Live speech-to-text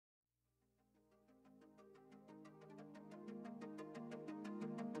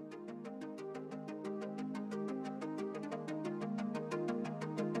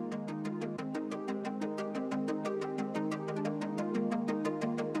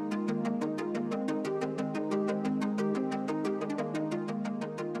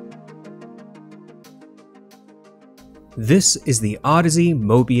This is the Audeze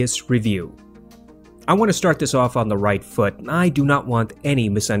Mobius review. I want to start this off on the right foot. I do not want any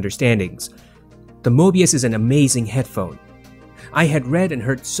misunderstandings. The Mobius is an amazing headphone. I had read and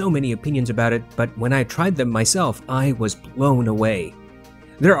heard so many opinions about it, but when I tried them myself, I was blown away.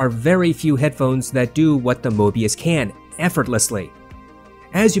 There are very few headphones that do what the Mobius can, effortlessly.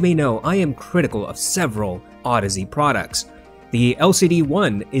 As you may know, I am critical of several Audeze products. The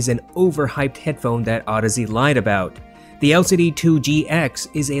LCD-1 is an overhyped headphone that Audeze lied about. The LCD-2GX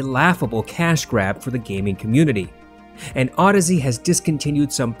is a laughable cash grab for the gaming community. And Audeze has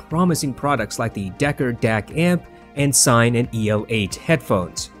discontinued some promising products like the Decker DAC amp and Sine and EL8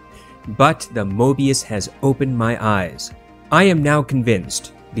 headphones. But the Mobius has opened my eyes. I am now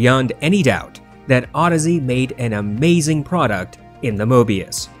convinced, beyond any doubt, that Audeze made an amazing product in the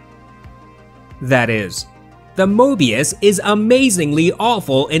Mobius. That is, the Mobius is amazingly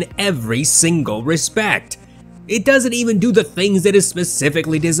awful in every single respect. It doesn't even do the things it is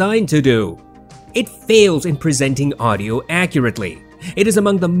specifically designed to do. It fails in presenting audio accurately. It is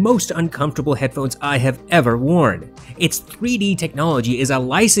among the most uncomfortable headphones I have ever worn. Its 3D technology is a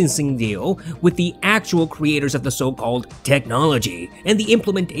licensing deal with the actual creators of the so-called technology, and the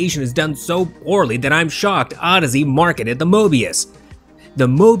implementation is done so poorly that I'm shocked Audeze marketed the Mobius. The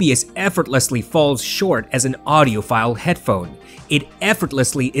Mobius effortlessly falls short as an audiophile headphone. It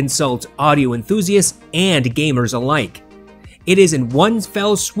effortlessly insults audio enthusiasts and gamers alike. It is in one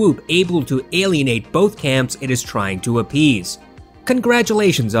fell swoop able to alienate both camps it is trying to appease.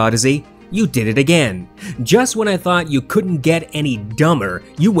 Congratulations, Audeze, you did it again. Just when I thought you couldn't get any dumber,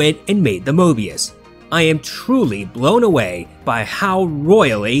 you went and made the Mobius. I am truly blown away by how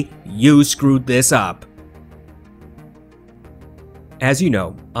royally you screwed this up. As you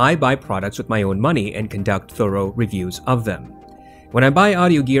know, I buy products with my own money and conduct thorough reviews of them. When I buy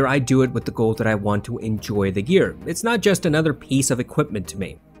audio gear, I do it with the goal that I want to enjoy the gear. It's not just another piece of equipment to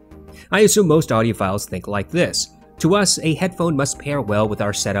me. I assume most audiophiles think like this. To us, a headphone must pair well with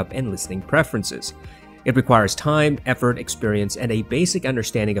our setup and listening preferences. It requires time, effort, experience, and a basic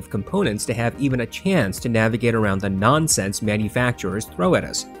understanding of components to have even a chance to navigate around the nonsense manufacturers throw at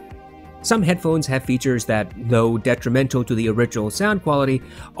us. Some headphones have features that, though detrimental to the original sound quality,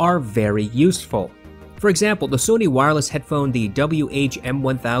 are very useful. For example, the Sony wireless headphone, the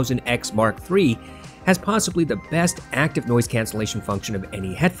WH-M1000X Mark III, has possibly the best active noise cancellation function of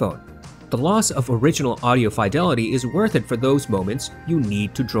any headphone. The loss of original audio fidelity is worth it for those moments you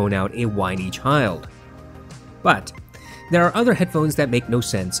need to drone out a whiny child. But there are other headphones that make no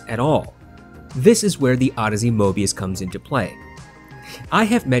sense at all. This is where the Audeze Mobius comes into play. I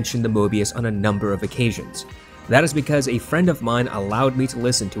have mentioned the Mobius on a number of occasions. That is because a friend of mine allowed me to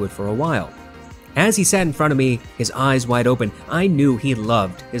listen to it for a while. As he sat in front of me, his eyes wide open, I knew he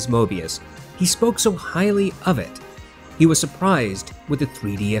loved his Mobius. He spoke so highly of it. He was surprised with the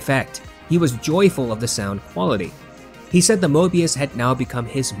 3D effect. He was joyful of the sound quality. He said the Mobius had now become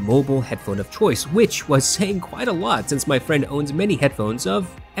his mobile headphone of choice, which was saying quite a lot since my friend owns many headphones of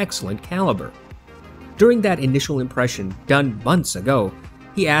excellent caliber. During that initial impression, done months ago,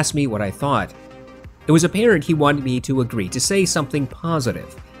 he asked me what I thought. It was apparent he wanted me to agree to say something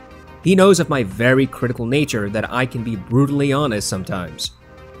positive. He knows of my very critical nature that I can be brutally honest sometimes.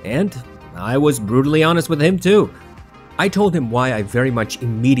 And I was brutally honest with him too. I told him why I very much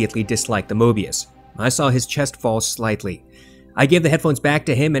immediately disliked the Mobius. I saw his chest fall slightly. I gave the headphones back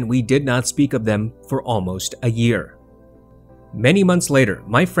to him and we did not speak of them for almost a year. Many months later,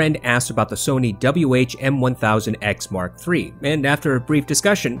 my friend asked about the Sony WH-M1000X Mark III, and after a brief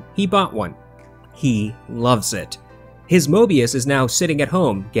discussion, he bought one. He loves it. His Mobius is now sitting at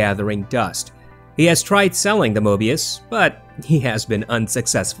home gathering dust. He has tried selling the Mobius, but he has been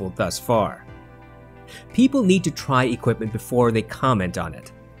unsuccessful thus far. People need to try equipment before they comment on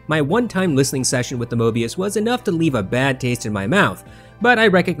it. My one-time listening session with the Mobius was enough to leave a bad taste in my mouth, but I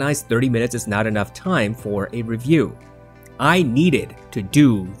recognize 30 minutes is not enough time for a review. I needed to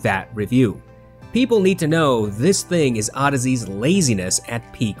do that review. People need to know this thing is Audeze's laziness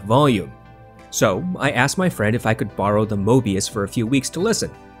at peak volume. So I asked my friend if I could borrow the Mobius for a few weeks to listen.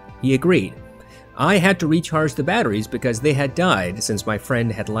 He agreed. I had to recharge the batteries because they had died since my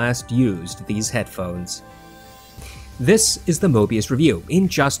friend had last used these headphones. This is the Mobius review in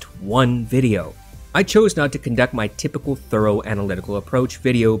just one video. I chose not to conduct my typical thorough analytical approach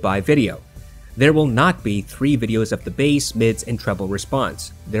video by video. There will not be 3 videos of the bass, mids, and treble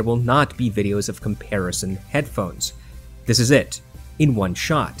response. There will not be videos of comparison headphones. This is it, in one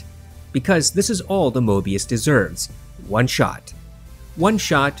shot. Because this is all the Mobius deserves. One shot. One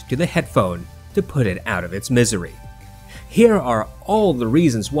shot to the headphone to put it out of its misery. Here are all the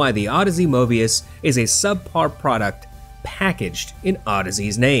reasons why the Audeze Mobius is a subpar product packaged in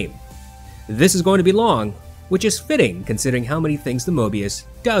Audeze's name. This is going to be long, which is fitting considering how many things the Mobius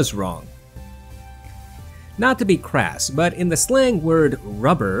does wrong. Not to be crass, but in the slang word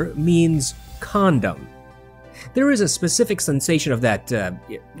rubber means condom. There is a specific sensation of that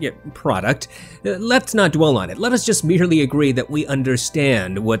product. Let's not dwell on it. Let us just merely agree that we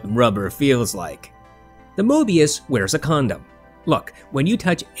understand what rubber feels like. The Mobius wears a condom. Look, when you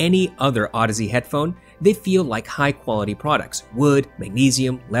touch any other Audeze headphone, they feel like high-quality products. Wood,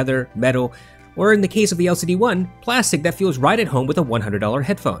 magnesium, leather, metal, or in the case of the LCD1, plastic that feels right at home with a $100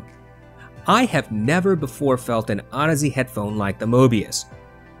 headphone. I have never before felt an Audeze headphone like the Mobius.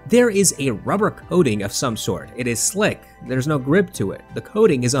 There is a rubber coating of some sort. It is slick, there's no grip to it. The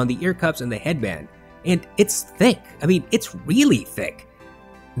coating is on the ear cups and the headband, and it's thick. I mean, it's really thick.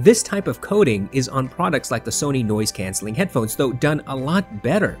 This type of coating is on products like the Sony noise-canceling headphones, though done a lot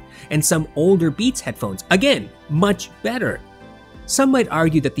better, and some older Beats headphones, again, much better. Some might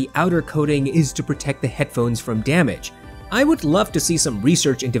argue that the outer coating is to protect the headphones from damage. I would love to see some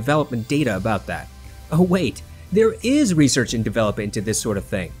research and development data about that. Oh wait, there is research and development into this sort of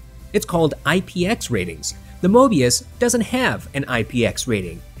thing. It's called IPX ratings. The Mobius doesn't have an IPX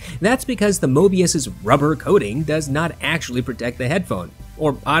rating. That's because the Mobius's rubber coating does not actually protect the headphone,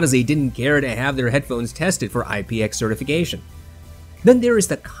 or Audeze didn't care to have their headphones tested for IPX certification. Then there is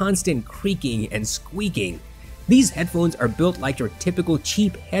the constant creaking and squeaking. These headphones are built like your typical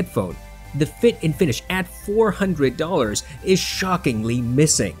cheap headphone. The fit and finish at $400 is shockingly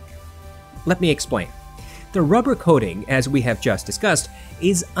missing. Let me explain. The rubber coating, as we have just discussed,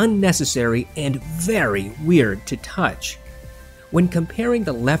 is unnecessary and very weird to touch. When comparing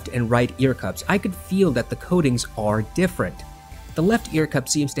the left and right ear cups, I could feel that the coatings are different. The left ear cup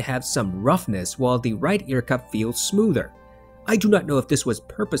seems to have some roughness while the right ear cup feels smoother. I do not know if this was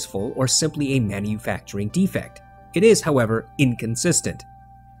purposeful or simply a manufacturing defect. It is, however, inconsistent.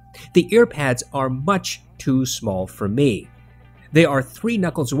 The ear pads are much too small for me. They are 3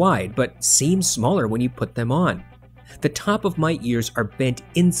 knuckles wide, but seem smaller when you put them on. The top of my ears are bent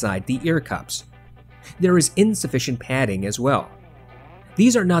inside the ear cups. There is insufficient padding as well.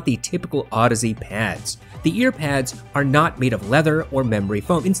 These are not the typical Audeze pads. The ear pads are not made of leather or memory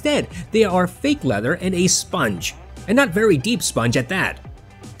foam. Instead, they are fake leather and a sponge, and not very deep sponge at that.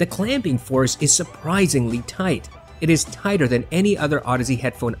 The clamping force is surprisingly tight. It is tighter than any other Audeze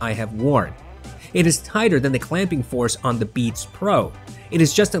headphone I have worn. It is tighter than the clamping force on the Beats Pro. It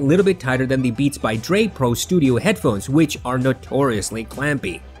is just a little bit tighter than the Beats by Dre Pro Studio headphones, which are notoriously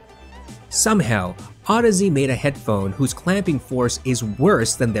clampy. Somehow, Audeze made a headphone whose clamping force is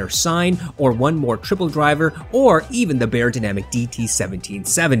worse than their Sine or One More Triple Driver or even the Beyerdynamic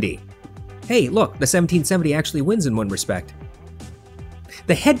DT1770. Hey, look, the 1770 actually wins in one respect.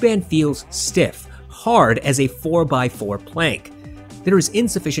 The headband feels stiff, hard as a 4x4 plank. There is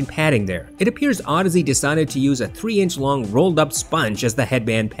insufficient padding there. It appears Audeze decided to use a 3-inch long rolled up sponge as the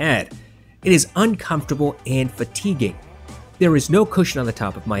headband pad. It is uncomfortable and fatiguing. There is no cushion on the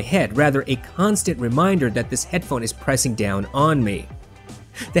top of my head, rather a constant reminder that this headphone is pressing down on me.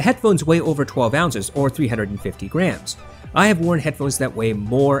 The headphones weigh over 12 ounces or 350 grams. I have worn headphones that weigh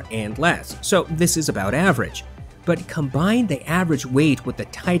more and less, so this is about average. But combine the average weight with the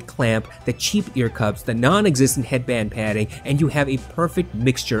tight clamp, the cheap ear cups, the non-existent headband padding, and you have a perfect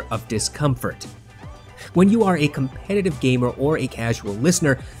mixture of discomfort. When you are a competitive gamer or a casual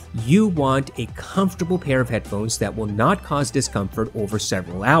listener, you want a comfortable pair of headphones that will not cause discomfort over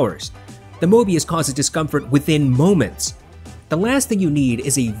several hours. The Mobius causes discomfort within moments. The last thing you need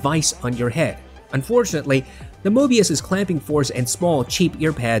is a vice on your head. Unfortunately, the Mobius's clamping force and small, cheap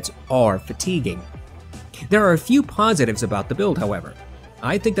ear pads are fatiguing. There are a few positives about the build, however.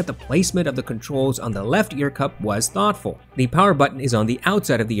 I think that the placement of the controls on the left ear cup was thoughtful. The power button is on the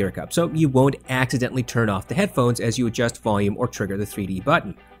outside of the ear cup, so you won't accidentally turn off the headphones as you adjust volume or trigger the 3D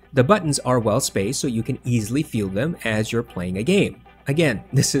button. The buttons are well spaced so you can easily feel them as you're playing a game. Again,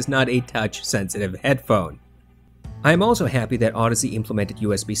 this is not a touch-sensitive headphone. I am also happy that Audeze implemented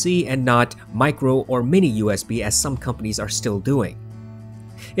USB-C and not micro or mini USB as some companies are still doing.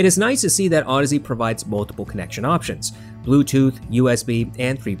 It is nice to see that Audeze provides multiple connection options: Bluetooth, USB,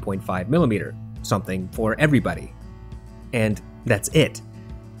 and 3.5mm, something for everybody. And that's it.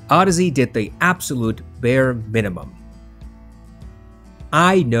 Audeze did the absolute bare minimum.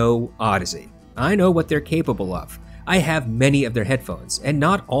 I know Audeze. I know what they're capable of. I have many of their headphones, and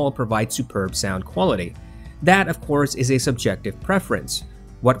not all provide superb sound quality. That, of course, is a subjective preference.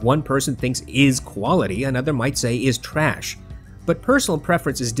 What one person thinks is quality, another might say is trash. But personal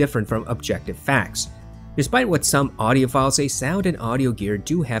preference is different from objective facts. Despite what some audiophiles say, sound and audio gear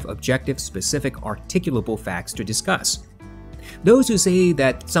do have objective, specific, articulable facts to discuss. Those who say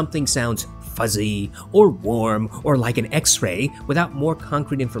that something sounds fuzzy or warm or like an X-ray without more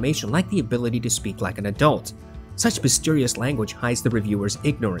concrete information lack the ability to speak like an adult. Such mysterious language hides the reviewer's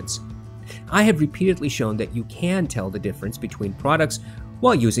ignorance. I have repeatedly shown that you can tell the difference between products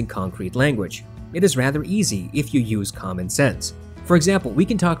while using concrete language. It is rather easy if you use common sense. For example, we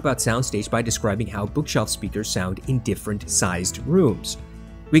can talk about soundstage by describing how bookshelf speakers sound in different sized rooms.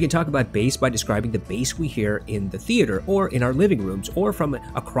 We can talk about bass by describing the bass we hear in the theater or in our living rooms or from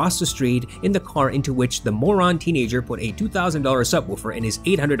across the street in the car into which the moron teenager put a $2,000 subwoofer in his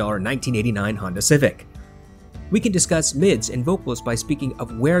 $800 1989 Honda Civic. We can discuss mids and vocals by speaking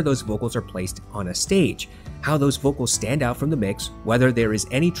of where those vocals are placed on a stage, how those vocals stand out from the mix, whether there is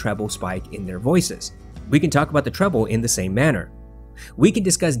any treble spike in their voices. We can talk about the treble in the same manner. We can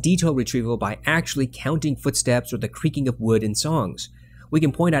discuss detail retrieval by actually counting footsteps or the creaking of wood in songs. We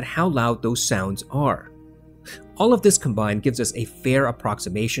can point out how loud those sounds are. All of this combined gives us a fair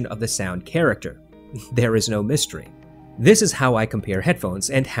approximation of the sound character. There is no mystery. This is how I compare headphones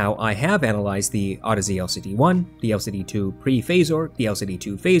and how I have analyzed the Audeze LCD1, the LCD2 Pre-Phasor, the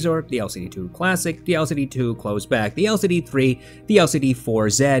LCD2 Phasor, the LCD2 Classic, the LCD2 Closed Back, the LCD3, the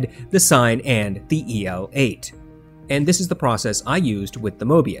LCD4Z, the Sine, and the EL8. And this is the process I used with the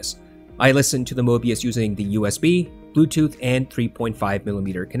Mobius. I listened to the Mobius using the USB, Bluetooth, and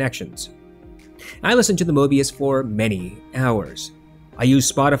 3.5mm connections. I listened to the Mobius for many hours. I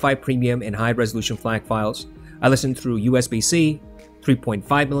used Spotify Premium and high-resolution FLAC files. I listened through USB-C,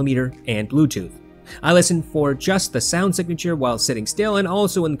 3.5mm, and Bluetooth. I listened for just the sound signature while sitting still and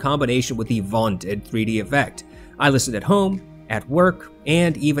also in combination with the vaunted 3D effect. I listened at home, at work,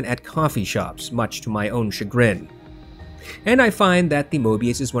 and even at coffee shops, much to my own chagrin. And I find that the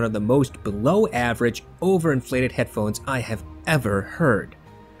Mobius is one of the most below-average, overinflated headphones I have ever heard.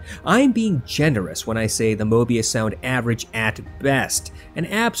 I'm being generous when I say the Mobius sound average at best, and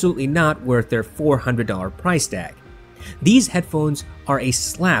absolutely not worth their $400 price tag. These headphones are a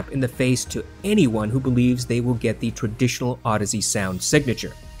slap in the face to anyone who believes they will get the traditional Audeze sound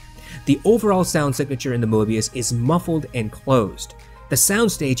signature. The overall sound signature in the Mobius is muffled and closed. The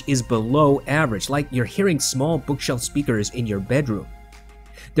soundstage is below average, like you're hearing small bookshelf speakers in your bedroom.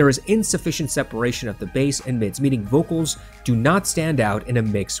 There is insufficient separation of the bass and mids, meaning vocals do not stand out in a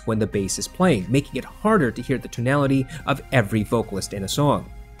mix when the bass is playing, making it harder to hear the tonality of every vocalist in a song.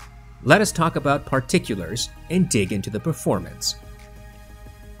 Let us talk about particulars and dig into the performance.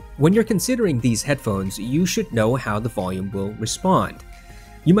 When you're considering these headphones, you should know how the volume will respond.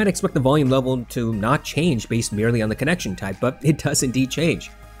 You might expect the volume level to not change based merely on the connection type, but it does indeed change.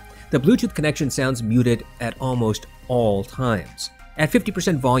 The Bluetooth connection sounds muted at almost all times. At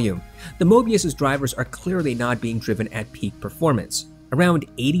 50% volume, the Mobius's drivers are clearly not being driven at peak performance. Around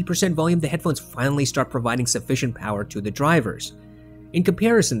 80% volume, the headphones finally start providing sufficient power to the drivers. In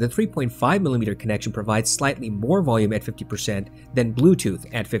comparison, the 3.5mm connection provides slightly more volume at 50% than Bluetooth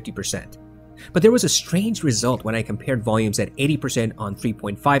at 50%. But there was a strange result when I compared volumes at 80% on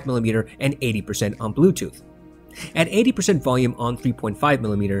 3.5mm and 80% on Bluetooth. At 80% volume on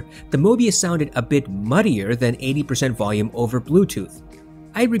 3.5mm, the Mobius sounded a bit muddier than 80% volume over Bluetooth.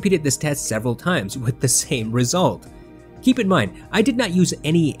 I repeated this test several times with the same result. Keep in mind, I did not use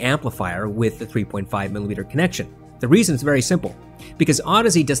any amplifier with the 3.5mm connection. The reason is very simple, because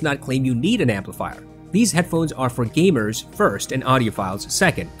Audeze does not claim you need an amplifier. These headphones are for gamers first and audiophiles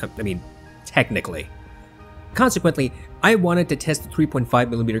second, technically. Consequently, I wanted to test the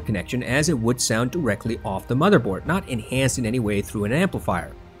 3.5mm connection as it would sound directly off the motherboard, not enhanced in any way through an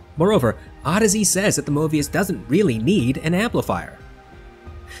amplifier. Moreover, Audeze says that the Mobius doesn't really need an amplifier.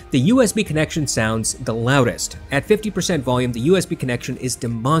 The USB connection sounds the loudest. At 50% volume, the USB connection is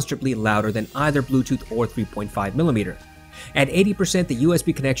demonstrably louder than either Bluetooth or 3.5mm. At 80%, the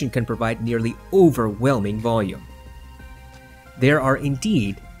USB connection can provide nearly overwhelming volume. There are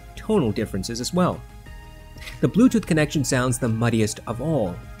indeed tonal differences as well. The Bluetooth connection sounds the muddiest of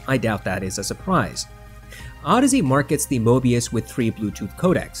all. I doubt that is a surprise. Audeze markets the Mobius with 3 Bluetooth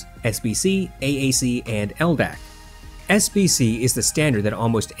codecs: SBC, AAC, and LDAC. SBC is the standard that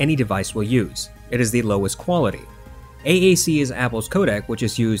almost any device will use. It is the lowest quality. AAC is Apple's codec, which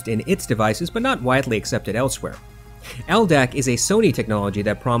is used in its devices but not widely accepted elsewhere. LDAC is a Sony technology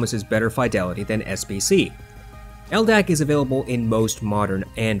that promises better fidelity than SBC. LDAC is available in most modern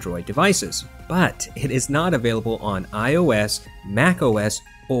Android devices, but it is not available on iOS, macOS,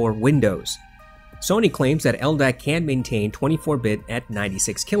 or Windows. Sony claims that LDAC can maintain 24-bit at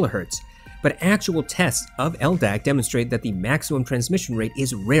 96 kHz, but actual tests of LDAC demonstrate that the maximum transmission rate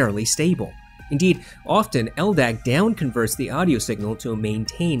is rarely stable. Indeed, often LDAC down-converts the audio signal to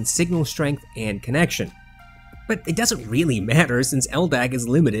maintain signal strength and connection. But it doesn't really matter since LDAC is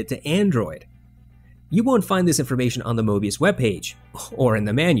limited to Android. You won't find this information on the Mobius webpage, or in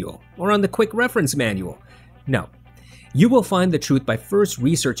the manual, or on the quick reference manual. No. You will find the truth by first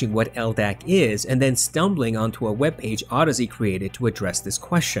researching what LDAC is and then stumbling onto a webpage Audeze created to address this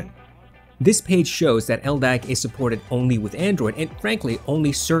question. This page shows that LDAC is supported only with Android and frankly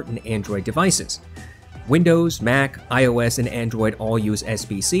only certain Android devices. Windows, Mac, iOS, and Android all use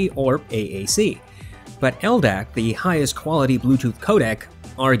SBC or AAC. But LDAC, the highest quality Bluetooth codec,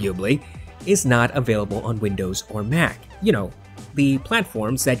 arguably, is not available on Windows or Mac. You know, the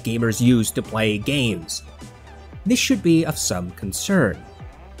platforms that gamers use to play games. This should be of some concern.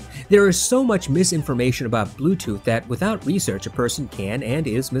 There is so much misinformation about Bluetooth that without research a person can and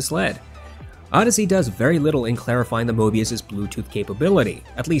is misled. Audeze does very little in clarifying the Mobius's Bluetooth capability,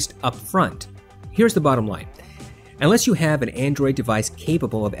 at least up front. Here's the bottom line. Unless you have an Android device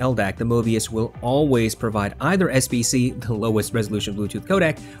capable of LDAC, the Mobius will always provide either SBC, the lowest resolution Bluetooth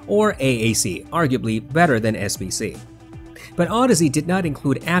codec, or AAC, arguably better than SBC. But Audeze did not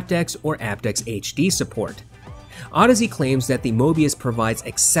include aptX or aptX HD support. Audeze claims that the Mobius provides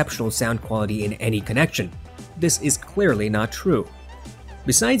exceptional sound quality in any connection. This is clearly not true.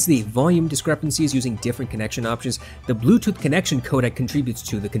 Besides the volume discrepancies using different connection options, the Bluetooth connection codec contributes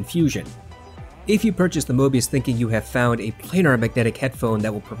to the confusion. If you purchase the Mobius thinking you have found a planar magnetic headphone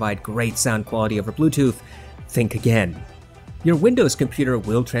that will provide great sound quality over Bluetooth, think again. Your Windows computer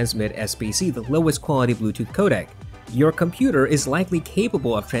will transmit SBC, the lowest quality Bluetooth codec. Your computer is likely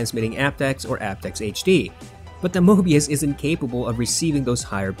capable of transmitting aptX or aptX HD, but the Mobius isn't capable of receiving those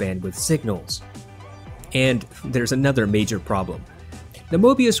higher bandwidth signals. And there's another major problem. The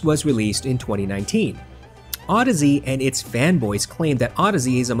Mobius was released in 2019. Audeze and its fanboys claim that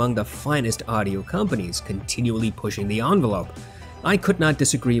Audeze is among the finest audio companies, continually pushing the envelope. I could not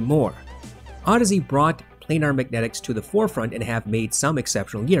disagree more. Audeze brought planar magnetics to the forefront and have made some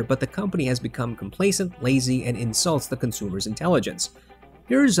exceptional gear, but the company has become complacent, lazy, and insults the consumer's intelligence.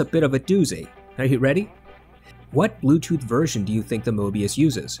 Here's a bit of a doozy. Are you ready? What Bluetooth version do you think the Mobius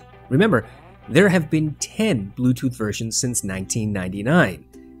uses? Remember, there have been 10 Bluetooth versions since 1999.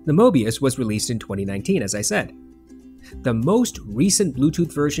 The Mobius was released in 2019, as I said. The most recent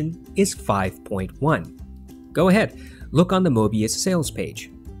Bluetooth version is 5.1. Go ahead, look on the Mobius sales page.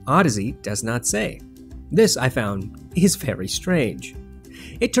 Audeze does not say. This, I found, is very strange.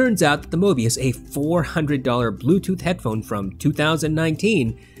 It turns out that the Mobius, a $400 Bluetooth headphone from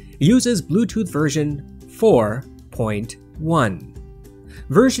 2019, uses Bluetooth version 4.1.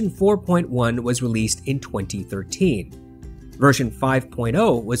 Version 4.1 was released in 2013. Version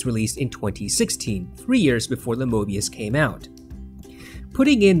 5.0 was released in 2016, 3 years before the Mobius came out.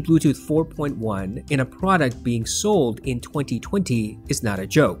 Putting in Bluetooth 4.1 in a product being sold in 2020 is not a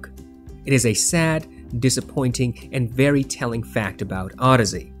joke. It is a sad, disappointing, and very telling fact about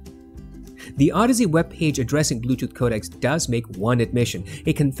Audeze. The Audeze webpage addressing Bluetooth codecs does make one admission,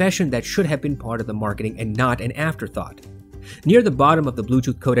 a confession that should have been part of the marketing and not an afterthought. Near the bottom of the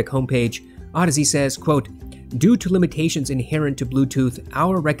Bluetooth codec homepage, Audeze says, quote, "Due to limitations inherent to Bluetooth,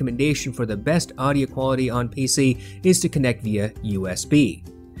 our recommendation for the best audio quality on PC is to connect via USB.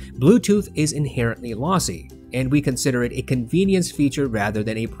 Bluetooth is inherently lossy, and we consider it a convenience feature rather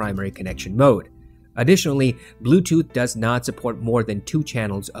than a primary connection mode. Additionally, Bluetooth does not support more than 2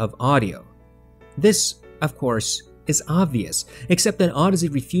 channels of audio." This, of course, is obvious, except that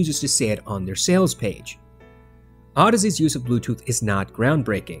Audeze refuses to say it on their sales page. Audeze's use of Bluetooth is not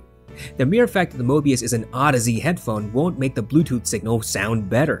groundbreaking. The mere fact that the Mobius is an Audeze headphone won't make the Bluetooth signal sound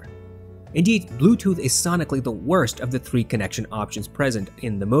better. Indeed, Bluetooth is sonically the worst of the 3 connection options present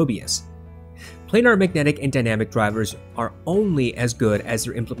in the Mobius. Planar magnetic and dynamic drivers are only as good as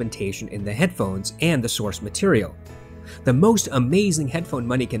their implementation in the headphones and the source material. The most amazing headphone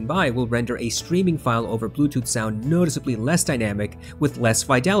money can buy will render a streaming file over Bluetooth sound noticeably less dynamic with less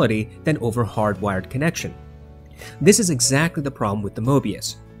fidelity than over hardwired connection. This is exactly the problem with the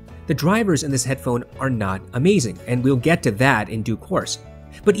Mobius. The drivers in this headphone are not amazing, and we'll get to that in due course.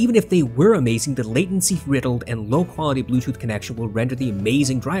 But even if they were amazing, the latency-riddled and low-quality Bluetooth connection will render the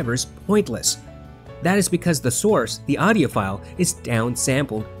amazing drivers pointless. That is because the source, the audio file, is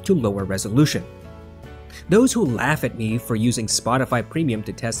downsampled to lower resolution. Those who laugh at me for using Spotify Premium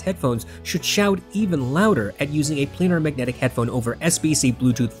to test headphones should shout even louder at using a planar magnetic headphone over SBC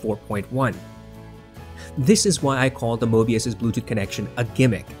Bluetooth 4.1. This is why I call the Mobius's Bluetooth connection a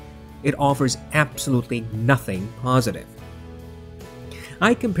gimmick. It offers absolutely nothing positive.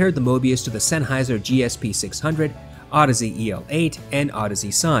 I compared the Mobius to the Sennheiser GSP 600, Audeze EL8, and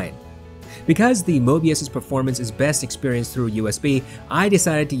Audeze Sign. Because the Mobius's performance is best experienced through USB, I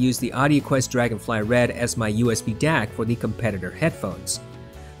decided to use the AudioQuest Dragonfly Red as my USB DAC for the competitor headphones.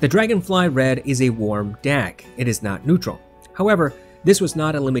 The Dragonfly Red is a warm DAC, it is not neutral. However, this was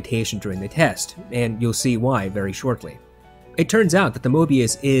not a limitation during the test, and you'll see why very shortly. It turns out that the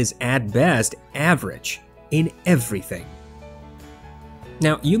Mobius is, at best, average in everything.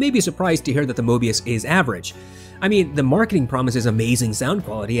 Now, you may be surprised to hear that the Mobius is average. I mean, the marketing promises amazing sound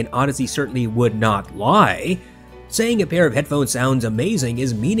quality, and Audeze certainly would not lie. Saying a pair of headphones sounds amazing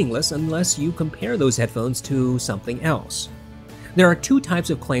is meaningless unless you compare those headphones to something else. There are two types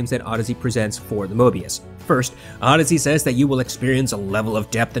of claims that Audeze presents for the Mobius. First, Audeze says that you will experience a level of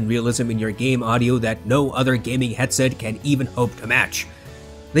depth and realism in your game audio that no other gaming headset can even hope to match.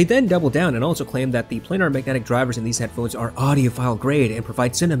 They then double down and also claim that the planar magnetic drivers in these headphones are audiophile grade and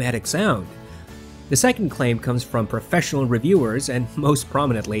provide cinematic sound. The second claim comes from professional reviewers and most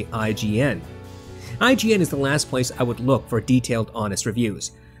prominently IGN. IGN is the last place I would look for detailed, honest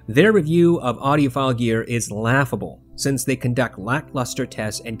reviews. Their review of audiophile gear is laughable, since they conduct lackluster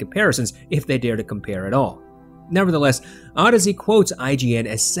tests and comparisons if they dare to compare at all. Nevertheless, Audeze quotes IGN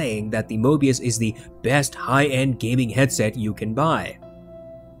as saying that the Mobius is the best high-end gaming headset you can buy.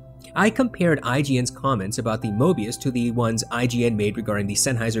 I compared IGN's comments about the Mobius to the ones IGN made regarding the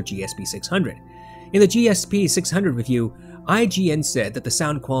Sennheiser GSP-600. In the GSP-600 review, IGN said that the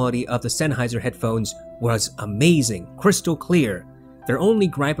sound quality of the Sennheiser headphones was amazing, crystal clear. Their only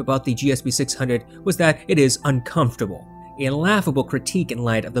gripe about the GSP-600 was that it is uncomfortable, a laughable critique in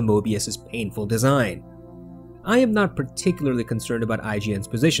light of the Mobius's painful design. I am not particularly concerned about IGN's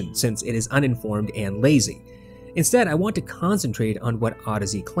position, since it is uninformed and lazy. Instead, I want to concentrate on what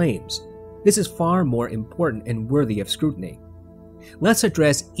Audeze claims. This is far more important and worthy of scrutiny. Let's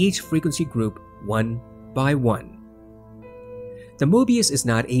address each frequency group one by one. The Mobius is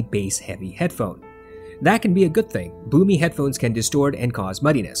not a bass-heavy headphone. That can be a good thing. Boomy headphones can distort and cause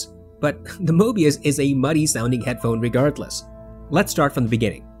muddiness. But the Mobius is a muddy-sounding headphone regardless. Let's start from the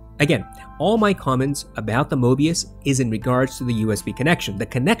beginning. Again, all my comments about the Mobius is in regards to the USB connection, the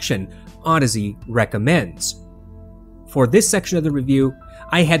connection Audeze recommends. For this section of the review,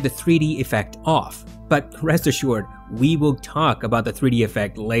 I had the 3D effect off, but rest assured, we will talk about the 3D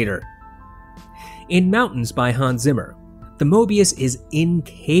effect later. In Mountains by Hans Zimmer, the Mobius is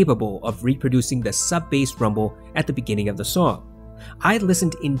incapable of reproducing the sub-bass rumble at the beginning of the song. I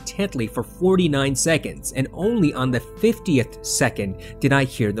listened intently for 49 seconds, and only on the 50th second did I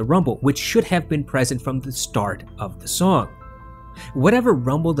hear the rumble, which should have been present from the start of the song. Whatever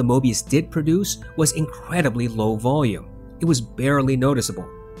rumble the Mobius did produce was incredibly low volume. It was barely noticeable.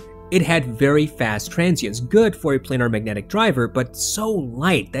 It had very fast transients, good for a planar magnetic driver, but so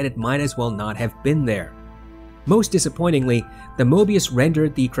light that it might as well not have been there. Most disappointingly, the Mobius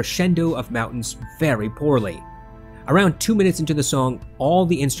rendered the crescendo of Mountains very poorly. Around 2 minutes into the song, all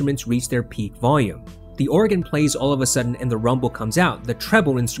the instruments reach their peak volume. The organ plays all of a sudden and the rumble comes out, the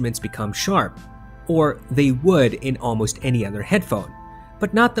treble instruments become sharp. Or they would in almost any other headphone.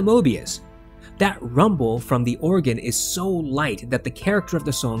 But not the Mobius. That rumble from the organ is so light that the character of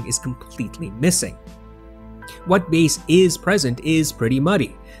the song is completely missing. What bass is present is pretty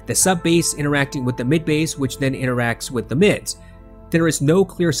muddy. The sub-bass interacting with the mid-bass, which then interacts with the mids. There is no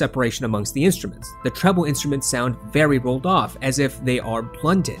clear separation amongst the instruments. The treble instruments sound very rolled off, as if they are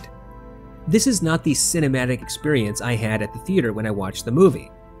blunted. This is not the cinematic experience I had at the theater when I watched the movie,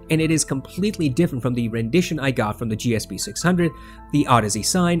 and it is completely different from the rendition I got from the GSP-600, the Audeze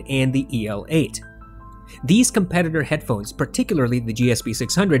Sign, and the EL8. These competitor headphones, particularly the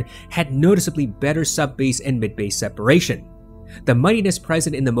GSP-600, had noticeably better sub-bass and mid-bass separation. The muddiness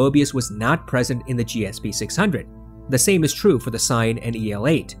present in the Mobius was not present in the GSP-600. The same is true for the Sign and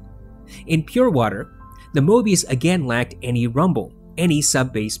EL8. In pure water, the Mobius again lacked any rumble, any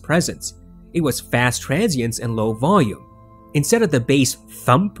sub-bass presence. It was fast transients and low volume. Instead of the bass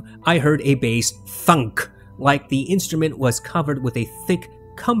thump, I heard a bass thunk, like the instrument was covered with a thick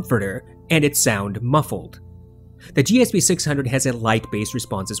comforter and its sound muffled. The GSP-600 has a light bass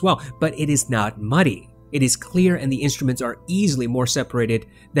response as well, but it is not muddy. It is clear and the instruments are easily more separated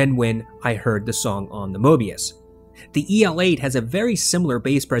than when I heard the song on the Mobius. The EL8 has a very similar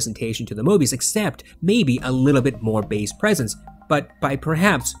bass presentation to the Mobius, except maybe a little bit more bass presence, but by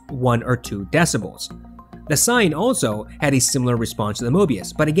perhaps 1 or 2 decibels. The Sign also had a similar response to the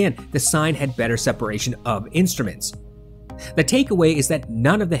Mobius, but again, the Sign had better separation of instruments. The takeaway is that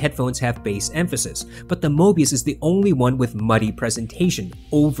none of the headphones have bass emphasis, but the Mobius is the only one with muddy presentation,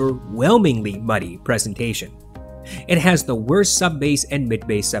 overwhelmingly muddy presentation. It has the worst sub-bass and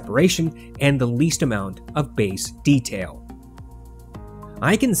mid-bass separation and the least amount of bass detail.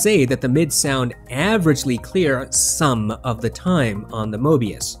 I can say that the mids sound averagely clear some of the time on the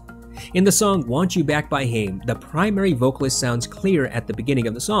Mobius. In the song Want You Back by Haim, the primary vocalist sounds clear at the beginning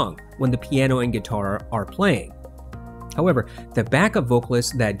of the song, when the piano and guitar are playing. However, the backup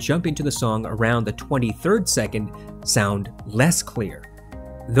vocalists that jump into the song around the 23rd second sound less clear.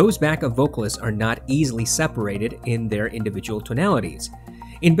 Those backup vocalists are not easily separated in their individual tonalities.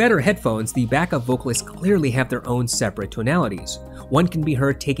 In better headphones, the backup vocalists clearly have their own separate tonalities. One can be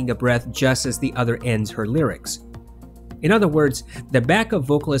heard taking a breath just as the other ends her lyrics. In other words, the backup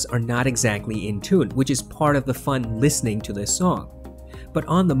vocalists are not exactly in tune, which is part of the fun listening to this song. But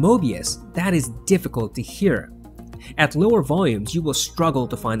on the Mobius, that is difficult to hear. At lower volumes, you will struggle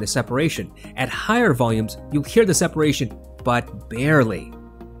to find the separation. At higher volumes, you'll hear the separation, but barely.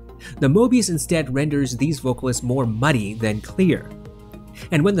 The Mobius instead renders these vocalists more muddy than clear.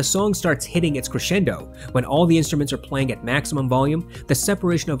 And when the song starts hitting its crescendo, when all the instruments are playing at maximum volume, the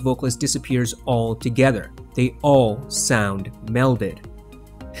separation of vocalists disappears altogether. They all sound melded.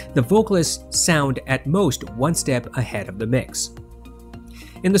 The vocalists sound at most one step ahead of the mix.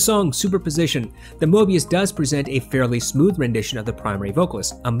 In the song Superposition, the Mobius does present a fairly smooth rendition of the primary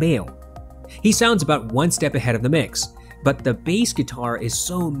vocalist, a male. He sounds about one step ahead of the mix, but the bass guitar is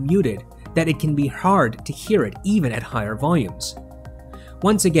so muted that it can be hard to hear it even at higher volumes.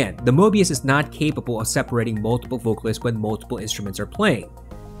 Once again, the Mobius is not capable of separating multiple vocalists when multiple instruments are playing.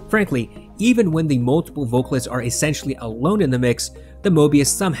 Frankly, even when the multiple vocalists are essentially alone in the mix, the Mobius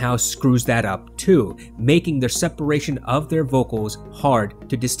somehow screws that up too, making the separation of their vocals hard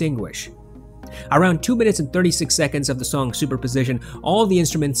to distinguish. Around 2 minutes and 36 seconds of the song Superposition, all the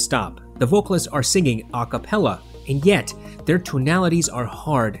instruments stop. The vocalists are singing a cappella, and yet their tonalities are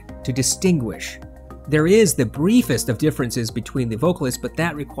hard to distinguish. There is the briefest of differences between the vocalists, but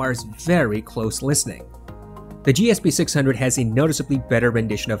that requires very close listening. The GSP-600 has a noticeably better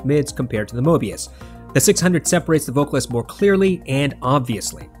rendition of mids compared to the Mobius. The 600 separates the vocalists more clearly and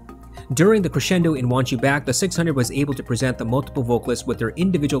obviously. During the crescendo in Want You Back, the 600 was able to present the multiple vocalists with their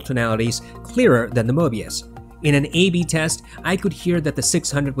individual tonalities clearer than the Mobius. In an A/B test, I could hear that the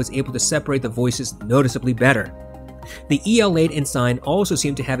 600 was able to separate the voices noticeably better. The EL8 and Sine also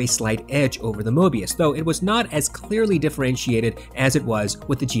seemed to have a slight edge over the Mobius, though it was not as clearly differentiated as it was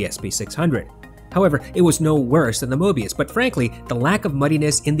with the GSP-600. However, it was no worse than the Mobius, but frankly, the lack of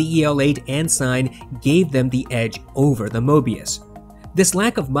muddiness in the EL8 and Sine gave them the edge over the Mobius. This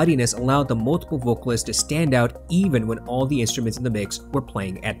lack of muddiness allowed the multiple vocalists to stand out even when all the instruments in the mix were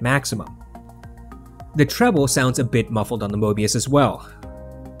playing at maximum. The treble sounds a bit muffled on the Mobius as well.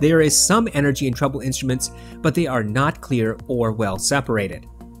 There is some energy in treble instruments, but they are not clear or well separated.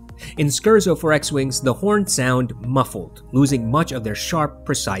 In Scherzo for X-Wings, the horns sound muffled, losing much of their sharp,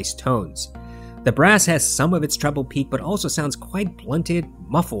 precise tones. The brass has some of its treble peak, but also sounds quite blunted,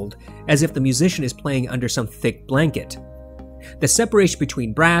 muffled, as if the musician is playing under some thick blanket. The separation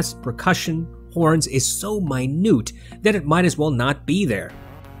between brass, percussion, horns is so minute that it might as well not be there.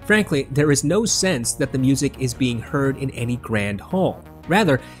 Frankly, there is no sense that the music is being heard in any grand hall.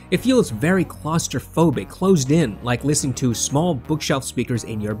 Rather, it feels very claustrophobic, closed in, like listening to small bookshelf speakers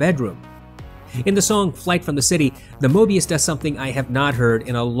in your bedroom. In the song Flight from the City, the Mobius does something I have not heard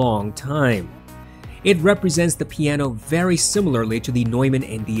in a long time. It represents the piano very similarly to the Neumann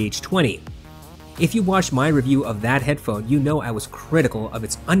NDH-20. If you watched my review of that headphone, you know I was critical of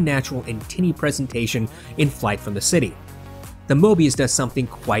its unnatural and tinny presentation in Flight from the City. The Mobius does something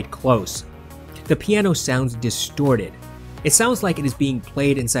quite close. The piano sounds distorted. It sounds like it is being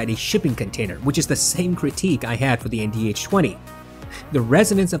played inside a shipping container, which is the same critique I had for the NDH-20. The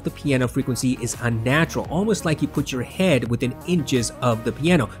resonance of the piano frequency is unnatural, almost like you put your head within inches of the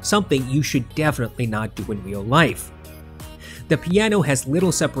piano, something you should definitely not do in real life. The piano has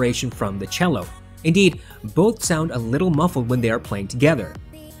little separation from the cello. Indeed, both sound a little muffled when they are playing together.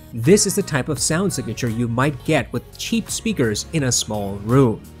 This is the type of sound signature you might get with cheap speakers in a small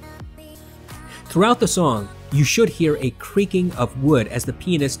room. Throughout the song, you should hear a creaking of wood as the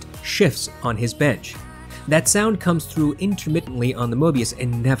pianist shifts on his bench. That sound comes through intermittently on the Mobius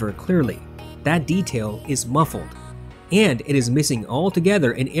and never clearly. That detail is muffled, and it is missing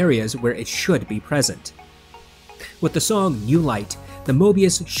altogether in areas where it should be present. With the song New Light, the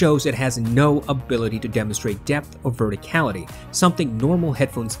Mobius shows it has no ability to demonstrate depth or verticality, something normal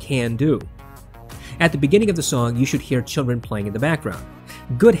headphones can do. At the beginning of the song, you should hear children playing in the background.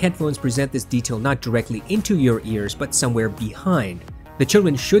 Good headphones present this detail not directly into your ears, but somewhere behind. The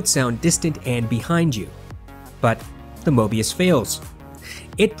children should sound distant and behind you. But the Mobius fails.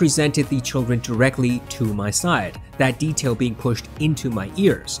 It presented the children directly to my side, that detail being pushed into my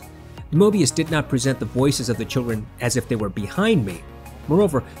ears. The Mobius did not present the voices of the children as if they were behind me.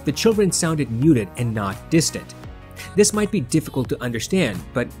 Moreover, the children sounded muted and not distant. This might be difficult to understand,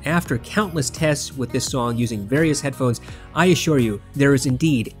 but after countless tests with this song using various headphones, I assure you there is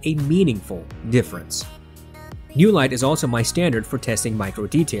indeed a meaningful difference. New Light is also my standard for testing micro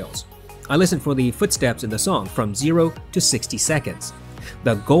details. I listen for the footsteps in the song from 0 to 60 seconds.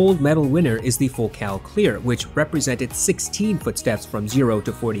 The gold medal winner is the Full Cal Clear, which represented 16 footsteps from 0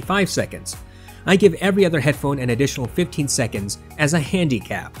 to 45 seconds. I give every other headphone an additional 15 seconds as a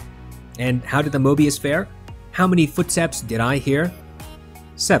handicap. And how did the Mobius fare? How many footsteps did I hear?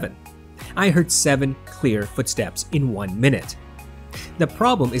 7. I heard 7 clear footsteps in 1 minute. The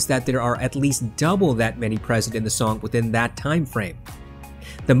problem is that there are at least double that many present in the song within that time frame.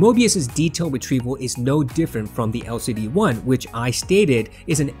 The Mobius's detail retrieval is no different from the LCD-1, which I stated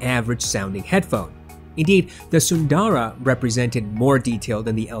is an average sounding headphone. Indeed, the Sundara represented more detail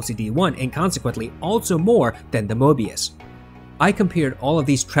than the LCD-1 and consequently also more than the Mobius. I compared all of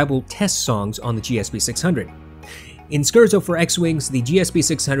these treble test songs on the GSP-600. In Scherzo for X-Wings, the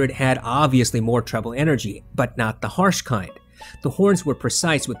GSP-600 had obviously more treble energy, but not the harsh kind. The horns were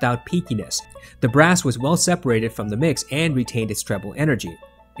precise without peakiness. The brass was well separated from the mix and retained its treble energy.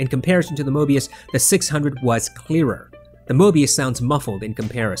 In comparison to the Mobius, the 600 was clearer. The Mobius sounds muffled in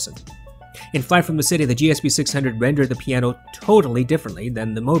comparison. In Flight from the City, the GSP-600 rendered the piano totally differently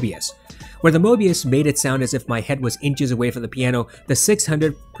than the Mobius. Where the Mobius made it sound as if my head was inches away from the piano, the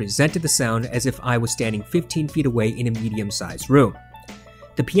 600 presented the sound as if I was standing 15 feet away in a medium-sized room.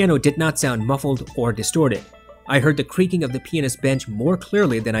 The piano did not sound muffled or distorted. I heard the creaking of the pianist's bench more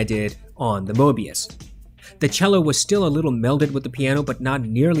clearly than I did on the Mobius. The cello was still a little melded with the piano, but not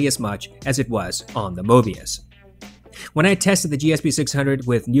nearly as much as it was on the Mobius. When I tested the GSP-600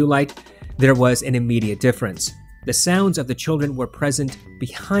 with New Light, there was an immediate difference. The sounds of the children were present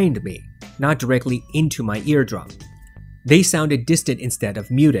behind me, not directly into my eardrum. They sounded distant instead of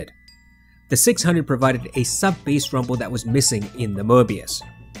muted. The 600 provided a sub-bass rumble that was missing in the Mobius.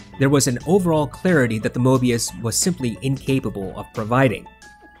 There was an overall clarity that the Mobius was simply incapable of providing.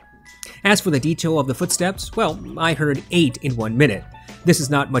 As for the detail of the footsteps, well, I heard 8 in 1 minute. This is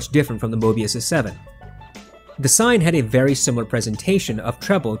not much different from the Mobius's 7. The Sine had a very similar presentation of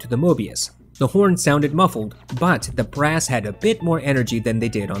treble to the Mobius. The horn sounded muffled, but the brass had a bit more energy than they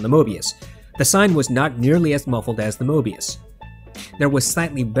did on the Mobius. The Sine was not nearly as muffled as the Mobius. There was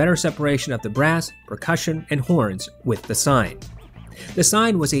slightly better separation of the brass, percussion, and horns with the Sine. The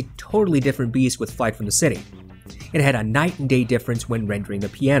Sine was a totally different beast with Flight from the City. It had a night and day difference when rendering the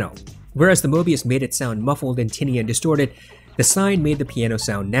piano. Whereas the Mobius made it sound muffled and tinny and distorted, the Sine made the piano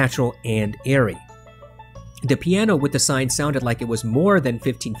sound natural and airy. The piano with the Sine sounded like it was more than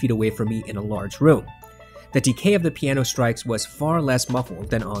 15 feet away from me in a large room. The decay of the piano strikes was far less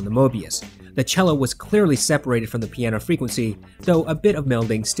muffled than on the Mobius. The cello was clearly separated from the piano frequency, though a bit of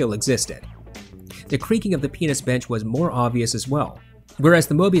melding still existed. The creaking of the pianist's bench was more obvious as well. Whereas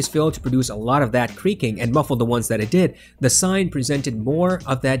the Mobius failed to produce a lot of that creaking and muffled the ones that it did, the Sine presented more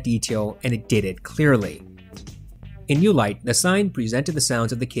of that detail and it did it clearly. In New Light, the Sine presented the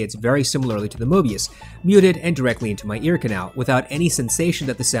sounds of the kids very similarly to the Mobius, muted and directly into my ear canal, without any sensation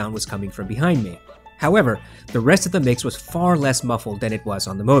that the sound was coming from behind me. However, the rest of the mix was far less muffled than it was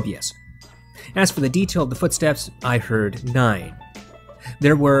on the Mobius. As for the detail of the footsteps, I heard 9.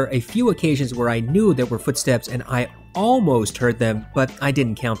 There were a few occasions where I knew there were footsteps and I almost heard them, but I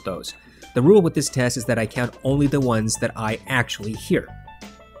didn't count those. The rule with this test is that I count only the ones that I actually hear.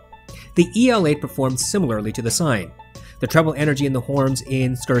 The EL8 performed similarly to the Sine. The treble energy in the horns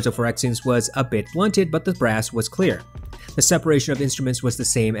in Scherzo for X-Wings was a bit blunted, but the brass was clear. The separation of instruments was the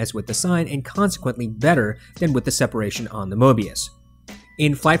same as with the Sine and consequently better than with the separation on the Mobius.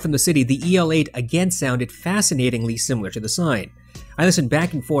 In Flight from the City, the EL8 again sounded fascinatingly similar to the Sine. I listened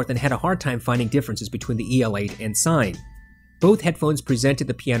back and forth and had a hard time finding differences between the EL8 and Sine. Both headphones presented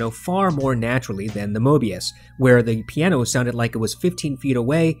the piano far more naturally than the Mobius, where the piano sounded like it was 15 feet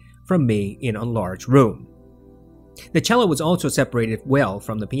away from me in a large room. The cello was also separated well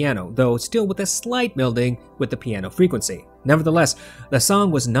from the piano, though still with a slight melding with the piano frequency. Nevertheless, the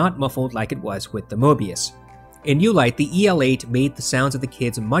song was not muffled like it was with the Mobius. In New Light, the EL8 made the sounds of the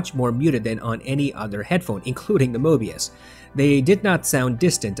kids much more muted than on any other headphone, including the Mobius. They did not sound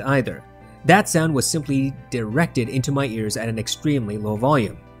distant either. That sound was simply directed into my ears at an extremely low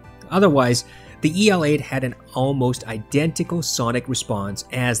volume. Otherwise, the EL8 had an almost identical sonic response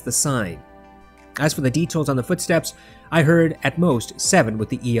as the Sine. As for the details on the footsteps, I heard at most 7 with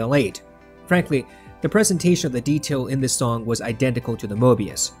the EL8. Frankly, the presentation of the detail in this song was identical to the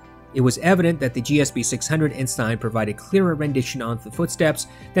Mobius. It was evident that the GSP-600 and Sine provided clearer rendition on the footsteps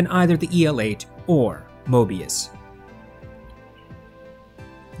than either the EL8 or Mobius.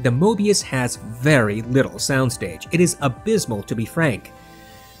 The Mobius has very little soundstage. It is abysmal, to be frank.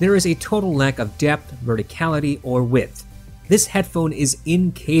 There is a total lack of depth, verticality, or width. This headphone is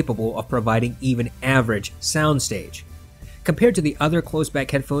incapable of providing even average soundstage. Compared to the other close-back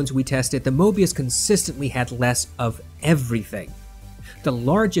headphones we tested, the Mobius consistently had less of everything. The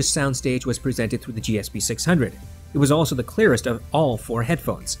largest soundstage was presented through the GSP 600. It was also the clearest of all 4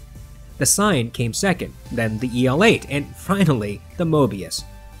 headphones. The Sine came second, then the EL8, and finally, the Mobius.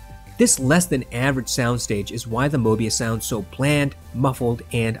 This less than average soundstage is why the Mobius sounds so bland, muffled,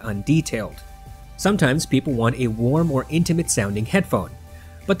 and undetailed. Sometimes people want a warm or intimate sounding headphone,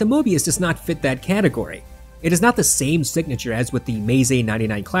 but the Mobius does not fit that category. It is not the same signature as with the Meze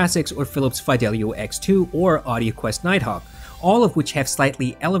 99 Classics or Philips Fidelio X2 or AudioQuest Nighthawk, all of which have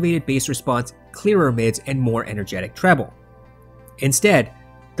slightly elevated bass response, clearer mids, and more energetic treble. Instead,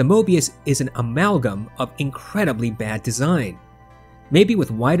 the Mobius is an amalgam of incredibly bad design. Maybe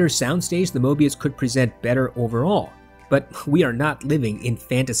with wider soundstage, the Mobius could present better overall, but we are not living in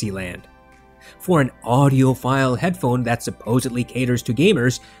Fantasyland. For an audiophile headphone that supposedly caters to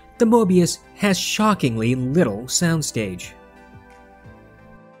gamers, the Mobius has shockingly little soundstage.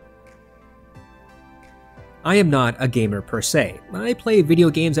 I am not a gamer per se. I play video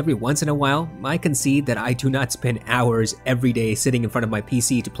games every once in a while. I concede that I do not spend hours every day sitting in front of my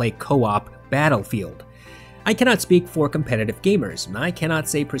PC to play co-op Battlefield. I cannot speak for competitive gamers, and I cannot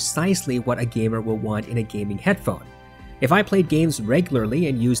say precisely what a gamer will want in a gaming headphone. If I played games regularly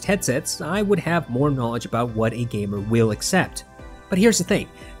and used headsets, I would have more knowledge about what a gamer will accept. But here's the thing,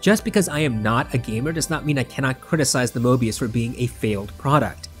 just because I am not a gamer does not mean I cannot criticize the Mobius for being a failed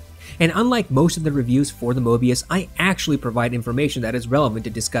product. And unlike most of the reviews for the Mobius, I actually provide information that is relevant to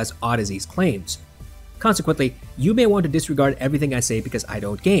discuss Audeze's claims. Consequently, you may want to disregard everything I say because I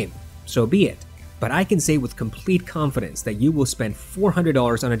don't game. So be it. But I can say with complete confidence that you will spend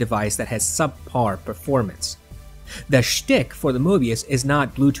 $400 on a device that has subpar performance. The shtick for the Mobius is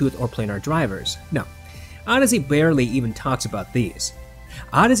not Bluetooth or planar drivers. No, Audeze barely even talks about these.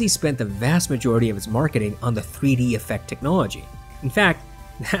 Audeze spent the vast majority of its marketing on the 3D effect technology. In fact,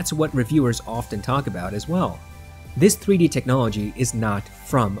 that's what reviewers often talk about as well. This 3D technology is not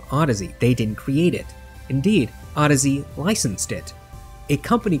from Audeze. They didn't create it. Indeed, Audeze licensed it. A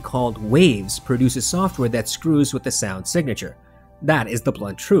company called Waves produces software that screws with the sound signature. That is the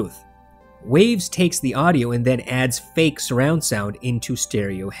blunt truth. Waves takes the audio and then adds fake surround sound into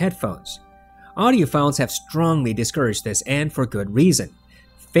stereo headphones. Audiophiles have strongly discouraged this, and for good reason.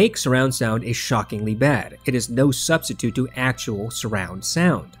 Fake surround sound is shockingly bad. It is no substitute to actual surround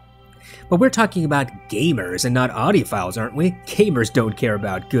sound. But we're talking about gamers and not audiophiles, aren't we? Gamers don't care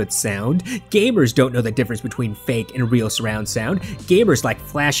about good sound. Gamers don't know the difference between fake and real surround sound. Gamers like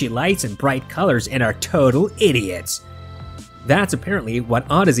flashy lights and bright colors and are total idiots. That's apparently what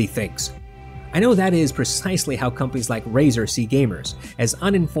Audeze thinks. I know that is precisely how companies like Razer see gamers, as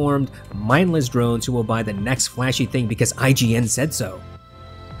uninformed, mindless drones who will buy the next flashy thing because IGN said so.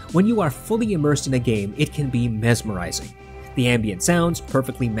 When you are fully immersed in a game, it can be mesmerizing. The ambient sounds,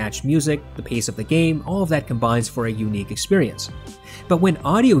 perfectly matched music, the pace of the game, all of that combines for a unique experience. But when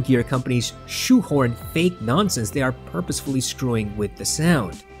audio gear companies shoehorn fake nonsense, they are purposefully screwing with the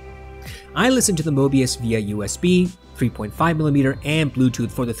sound. I listened to the Mobius via USB, 3.5mm, and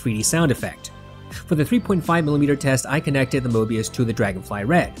Bluetooth for the 3D sound effect. For the 3.5mm test, I connected the Mobius to the Dragonfly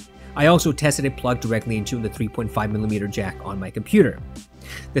Red. I also tested it plugged directly into the 3.5mm jack on my computer.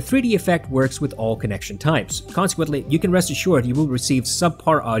 The 3D effect works with all connection types. Consequently, you can rest assured you will receive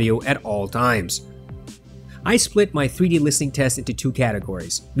subpar audio at all times. I split my 3D listening test into 2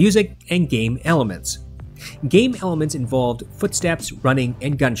 categories, music and game elements. Game elements involved footsteps, running,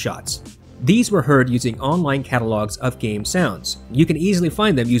 and gunshots. These were heard using online catalogs of game sounds. You can easily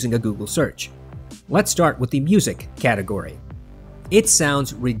find them using a Google search. Let's start with the music category. It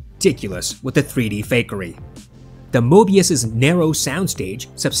sounds ridiculous with the 3D fakery. The Mobius's narrow soundstage,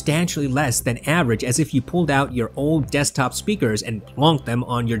 substantially less than average as if you pulled out your old desktop speakers and plonked them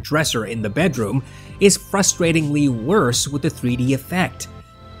on your dresser in the bedroom, is frustratingly worse with the 3D effect.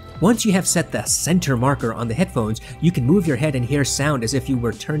 Once you have set the center marker on the headphones, you can move your head and hear sound as if you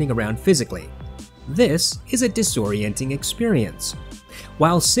were turning around physically. This is a disorienting experience.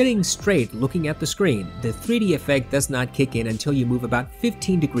 While sitting straight looking at the screen, the 3D effect does not kick in until you move about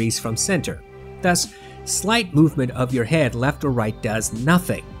 15 degrees from center. Thus, slight movement of your head left or right does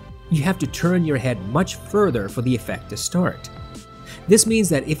nothing. You have to turn your head much further for the effect to start. This means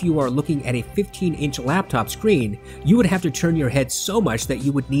that if you are looking at a 15-inch laptop screen, you would have to turn your head so much that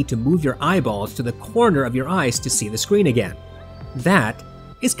you would need to move your eyeballs to the corner of your eyes to see the screen again. That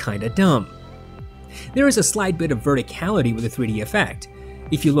is kinda dumb. There is a slight bit of verticality with the 3D effect.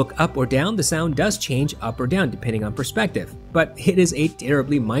 If you look up or down, the sound does change up or down depending on perspective, but it is a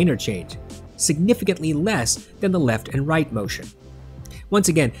terribly minor change, significantly less than the left and right motion. Once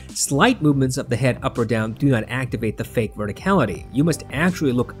again, slight movements of the head up or down do not activate the fake verticality. You must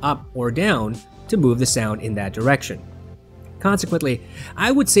actually look up or down to move the sound in that direction. Consequently,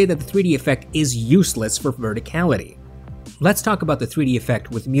 I would say that the 3D effect is useless for verticality. Let's talk about the 3D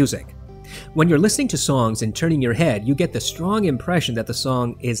effect with music. When you're listening to songs and turning your head, you get the strong impression that the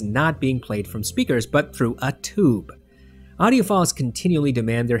song is not being played from speakers but through a tube. Audiophiles continually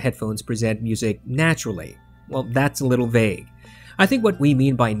demand their headphones present music naturally. Well, that's a little vague. I think what we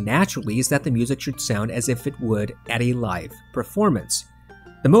mean by naturally is that the music should sound as if it would at a live performance.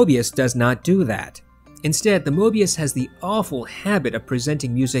 The Mobius does not do that. Instead, the Mobius has the awful habit of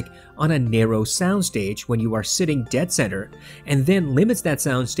presenting music on a narrow soundstage when you are sitting dead center, and then limits that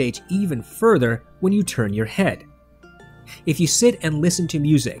soundstage even further when you turn your head. If you sit and listen to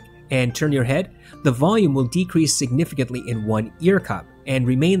music and turn your head, the volume will decrease significantly in one ear cup and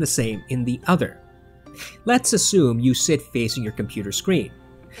remain the same in the other. Let's assume you sit facing your computer screen.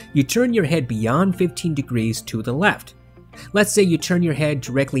 You turn your head beyond 15 degrees to the left. Let's say you turn your head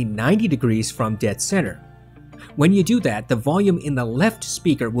directly 90 degrees from dead center. When you do that, the volume in the left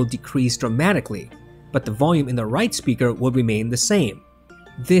speaker will decrease dramatically, but the volume in the right speaker will remain the same.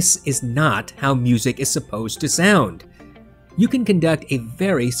 This is not how music is supposed to sound. You can conduct a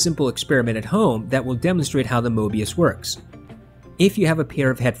very simple experiment at home that will demonstrate how the Mobius works. If you have a pair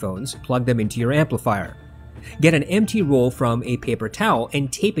of headphones, plug them into your amplifier. Get an empty roll from a paper towel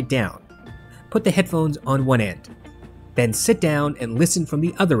and tape it down. Put the headphones on one end. Then sit down and listen from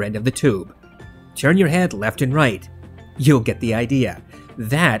the other end of the tube. Turn your head left and right. You'll get the idea.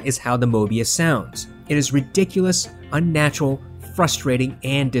 That is how the Mobius sounds. It is ridiculous, unnatural, frustrating,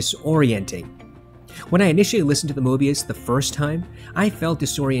 and disorienting. When I initially listened to the Mobius the first time, I felt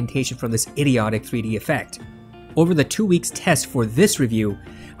disorientation from this idiotic 3D effect. Over the 2 weeks test for this review,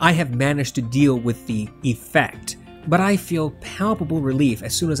 I have managed to deal with the effect, but I feel palpable relief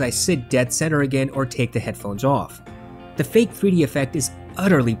as soon as I sit dead center again or take the headphones off. The fake 3D effect is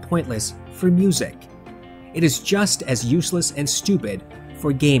utterly pointless for music. It is just as useless and stupid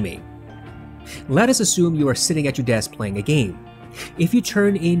for gaming. Let us assume you are sitting at your desk playing a game. If you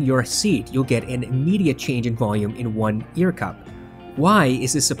turn in your seat, you'll get an immediate change in volume in one ear cup. Why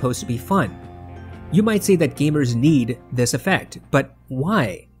is this supposed to be fun? You might say that gamers need this effect, but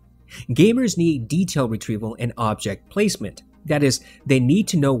why? Gamers need detail retrieval and object placement. That is, they need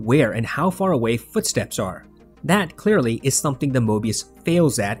to know where and how far away footsteps are. That clearly is something the Mobius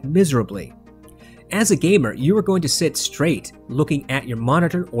fails at miserably. As a gamer, you are going to sit straight, looking at your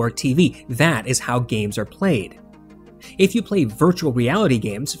monitor or TV. That is how games are played. If you play virtual reality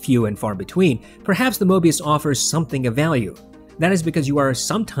games, few and far between, perhaps the Mobius offers something of value. That is because you are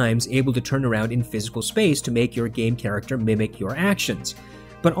sometimes able to turn around in physical space to make your game character mimic your actions.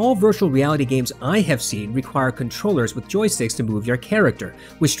 But all virtual reality games I have seen require controllers with joysticks to move your character,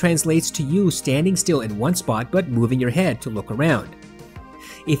 which translates to you standing still in one spot but moving your head to look around.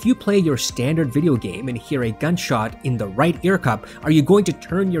 If you play your standard video game and hear a gunshot in the right ear cup, are you going to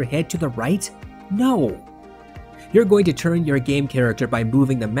turn your head to the right? No! You're going to turn your game character by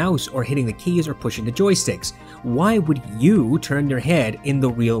moving the mouse or hitting the keys or pushing the joysticks. Why would you turn your head in the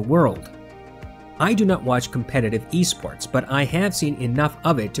real world? I do not watch competitive esports, but I have seen enough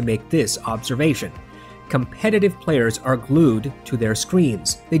of it to make this observation. Competitive players are glued to their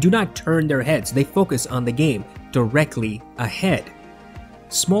screens. They do not turn their heads, they focus on the game directly ahead.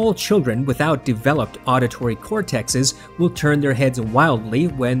 Small children without developed auditory cortexes will turn their heads wildly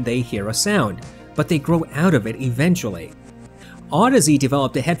when they hear a sound, but they grow out of it eventually. Audeze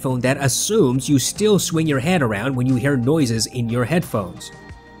developed a headphone that assumes you still swing your head around when you hear noises in your headphones.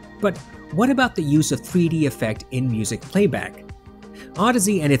 But what about the use of 3D effect in music playback?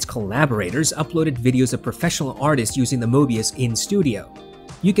 Audeze and its collaborators uploaded videos of professional artists using the Mobius in studio.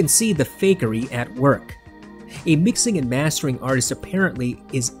 You can see the fakery at work. A mixing and mastering artist apparently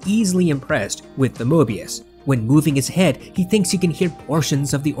is easily impressed with the Mobius. When moving his head, he thinks he can hear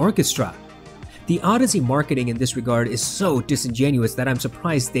portions of the orchestra. The Audeze marketing in this regard is so disingenuous that I'm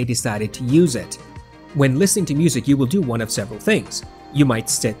surprised they decided to use it. When listening to music, you will do one of several things. You might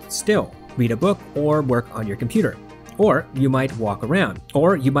sit still, read a book, or work on your computer. Or you might walk around,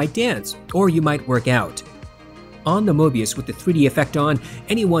 or you might dance, or you might work out. On the Mobius with the 3D effect on,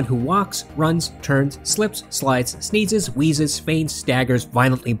 anyone who walks, runs, turns, slips, slides, sneezes, wheezes, faints, staggers,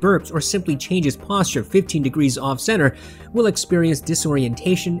 violently burps, or simply changes posture 15 degrees off-center will experience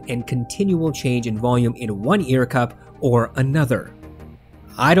disorientation and continual change in volume in one ear cup or another.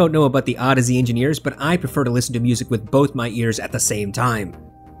 I don't know about the Audeze engineers, but I prefer to listen to music with both my ears at the same time.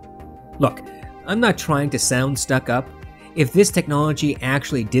 Look, I'm not trying to sound stuck up. If this technology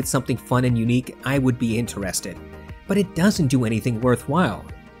actually did something fun and unique, I would be interested. But it doesn't do anything worthwhile.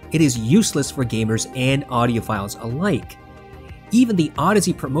 It is useless for gamers and audiophiles alike. Even the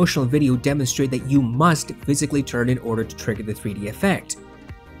Audeze promotional video demonstrates that you must physically turn in order to trigger the 3D effect.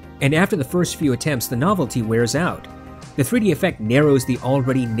 And after the first few attempts, the novelty wears out. The 3D effect narrows the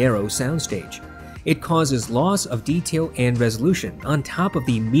already narrow soundstage. It causes loss of detail and resolution on top of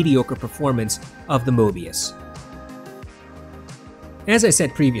the mediocre performance of the Mobius. As I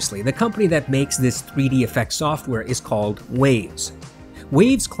said previously, the company that makes this 3D effect software is called Waves.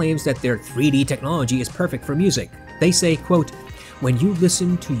 Waves claims that their 3D technology is perfect for music. They say, quote, "When you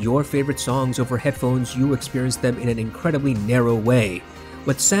listen to your favorite songs over headphones, you experience them in an incredibly narrow way,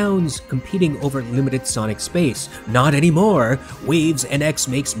 with sounds competing over limited sonic space. Not anymore! Waves NX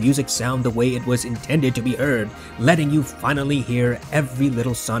makes music sound the way it was intended to be heard, letting you finally hear every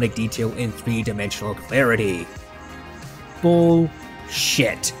little sonic detail in three-dimensional clarity."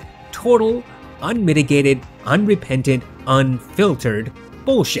 Bullshit. Total, unmitigated, unrepentant, unfiltered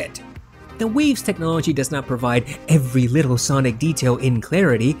bullshit. The Waves technology does not provide every little sonic detail in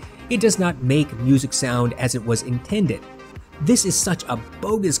clarity. It does not make music sound as it was intended. This is such a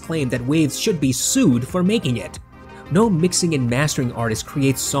bogus claim that Waves should be sued for making it. No mixing and mastering artist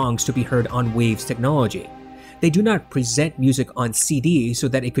creates songs to be heard on Waves technology. They do not present music on CD so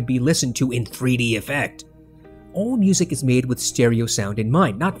that it could be listened to in 3D effect. All music is made with stereo sound in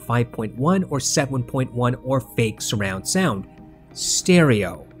mind, not 5.1 or 7.1 or fake surround sound.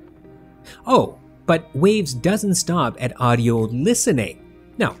 Stereo. Oh, but Waves doesn't stop at audio listening.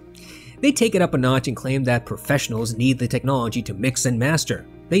 No, they take it up a notch and claim that professionals need the technology to mix and master.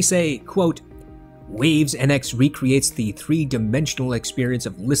 They say, quote, "Waves NX recreates the three-dimensional experience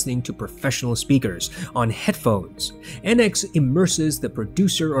of listening to professional speakers on headphones. NX immerses the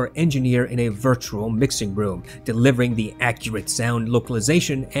producer or engineer in a virtual mixing room, delivering the accurate sound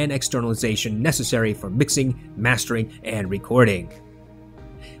localization and externalization necessary for mixing, mastering, and recording."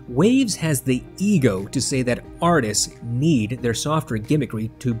 Waves has the ego to say that artists need their software gimmickry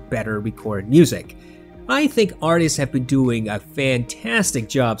to better record music. I think artists have been doing a fantastic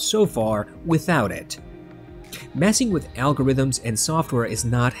job so far without it. Messing with algorithms and software is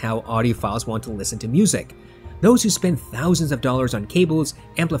not how audiophiles want to listen to music. Those who spend thousands of dollars on cables,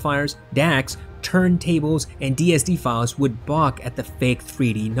 amplifiers, DACs, turntables, and DSD files would balk at the fake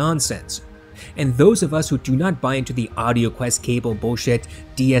 3D nonsense. And those of us who do not buy into the AudioQuest cable bullshit,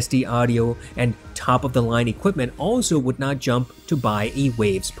 DSD audio, and top-of-the-line equipment also would not jump to buy a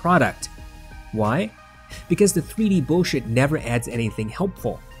Waves product. Why? Because the 3D bullshit never adds anything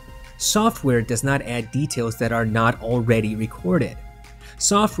helpful. Software does not add details that are not already recorded.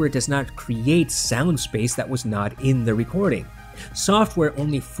 Software does not create sound space that was not in the recording. Software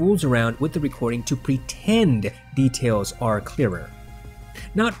only fools around with the recording to pretend details are clearer.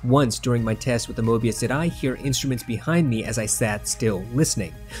 Not once during my test with the Mobius did I hear instruments behind me as I sat still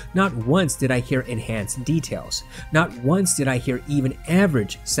listening. Not once did I hear enhanced details. Not once did I hear even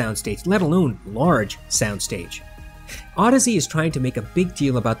average soundstage, let alone large soundstage. Audeze is trying to make a big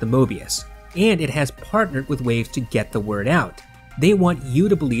deal about the Mobius, and it has partnered with Waves to get the word out. They want you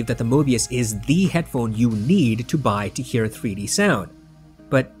to believe that the Mobius is the headphone you need to buy to hear 3D sound.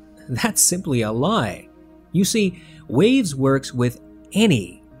 But that's simply a lie. You see, Waves works with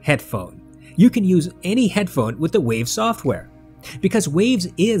any headphone. You can use any headphone with the Waves software. Because Waves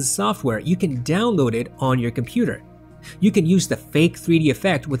is software, you can download it on your computer. You can use the fake 3D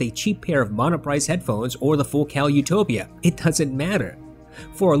effect with a cheap pair of monoprice headphones or the full Cal Utopia. It doesn't matter.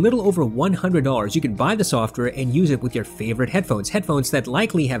 For a little over $100, you can buy the software and use it with your favorite headphones. Headphones that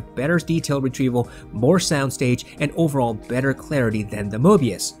likely have better detail retrieval, more soundstage, and overall better clarity than the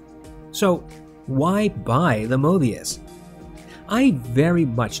Mobius. So, why buy the Mobius? I very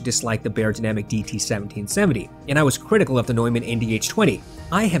much dislike the Beyerdynamic DT1770, and I was critical of the Neumann NDH20.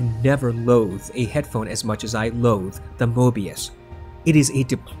 I have never loathed a headphone as much as I loathe the Mobius. It is a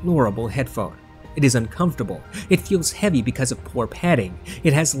deplorable headphone. It is uncomfortable. It feels heavy because of poor padding.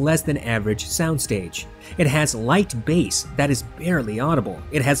 It has less than average soundstage. It has light bass that is barely audible.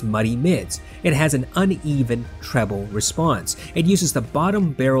 It has muddy mids. It has an uneven treble response. It uses the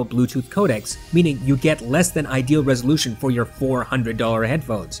bottom barrel Bluetooth codecs, meaning you get less than ideal resolution for your $400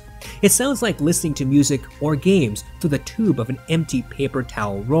 headphones. It sounds like listening to music or games through the tube of an empty paper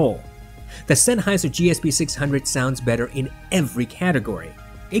towel roll. The Sennheiser GSP600 sounds better in every category.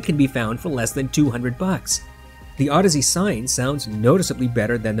 It can be found for less than $200. The Audeze Sign sounds noticeably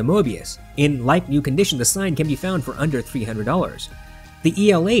better than the Mobius. In like-new condition, the Sign can be found for under $300. The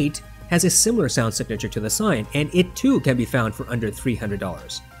EL8 has a similar sound signature to the Sine, and it too can be found for under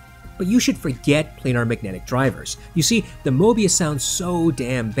 $300. But you should forget planar magnetic drivers. You see, the Mobius sounds so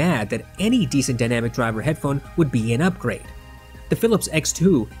damn bad that any decent dynamic driver headphone would be an upgrade. The Philips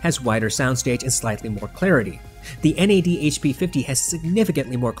X2 has wider soundstage and slightly more clarity. The NAD HP50 has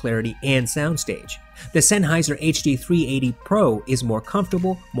significantly more clarity and soundstage. The Sennheiser HD380 Pro is more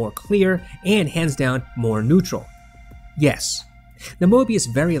comfortable, more clear, and hands down more neutral. Yes, the Mobius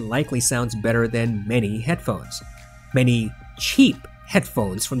very likely sounds better than many headphones. Many cheap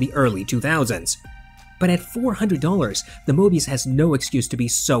headphones from the early 2000s. But at $400, the Mobius has no excuse to be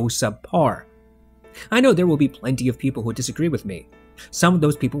so subpar. I know there will be plenty of people who disagree with me. Some of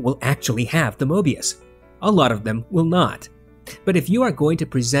those people will actually have the Mobius. A lot of them will not. But if you are going to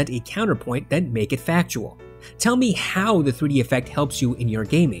present a counterpoint, then make it factual. Tell me how the 3D effect helps you in your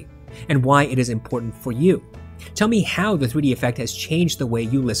gaming, and why it is important for you. Tell me how the 3D effect has changed the way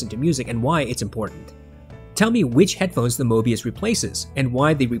you listen to music and why it's important. Tell me which headphones the Mobius replaces, and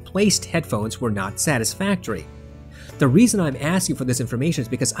why the replaced headphones were not satisfactory. The reason I'm asking for this information is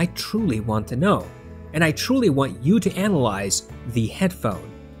because I truly want to know, and I truly want you to analyze the headphone.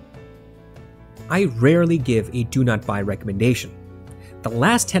 I rarely give a do not buy recommendation. The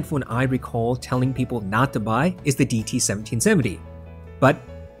last headphone I recall telling people not to buy is the DT1770. But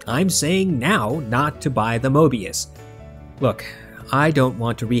I'm saying now not to buy the Mobius. Look, I don't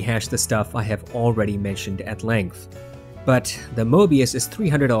want to rehash the stuff I have already mentioned at length. But the Mobius is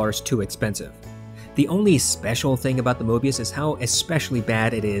 $300 too expensive. The only special thing about the Mobius is how especially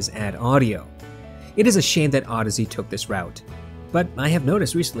bad it is at audio. It is a shame that Audeze took this route. But I have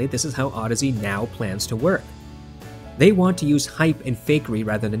noticed recently this is how Audeze now plans to work. They want to use hype and fakery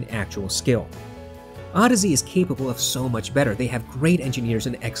rather than actual skill. Audeze is capable of so much better. They have great engineers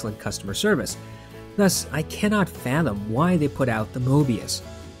and excellent customer service. Thus, I cannot fathom why they put out the Mobius.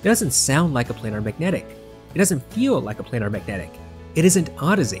 It doesn't sound like a planar magnetic. It doesn't feel like a planar magnetic. It isn't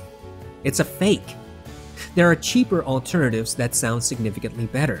Audeze. It's a fake. There are cheaper alternatives that sound significantly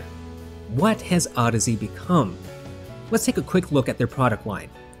better. What has Audeze become? Let's take a quick look at their product line.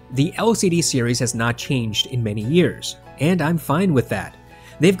 The LCD series has not changed in many years, and I'm fine with that.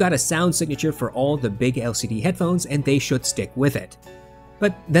 They've got a sound signature for all the big LCD headphones, and they should stick with it.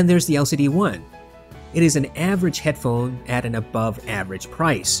 But then there's the LCD One. It is an average headphone at an above average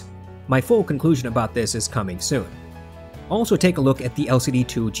price. My full conclusion about this is coming soon. Also take a look at the LCD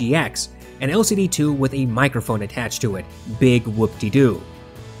 2 GX, an LCD 2 with a microphone attached to it. Big whoop-de-doo.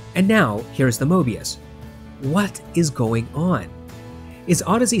 And now, here's the Mobius. What is going on? Is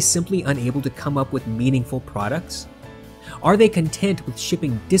Audeze simply unable to come up with meaningful products? Are they content with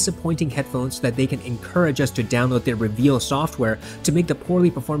shipping disappointing headphones so that they can encourage us to download their Reveal software to make the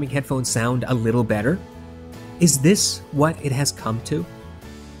poorly performing headphones sound a little better? Is this what it has come to?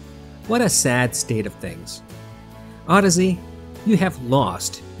 What a sad state of things. Audeze, you have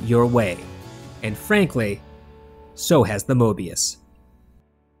lost your way. And frankly, so has the Mobius.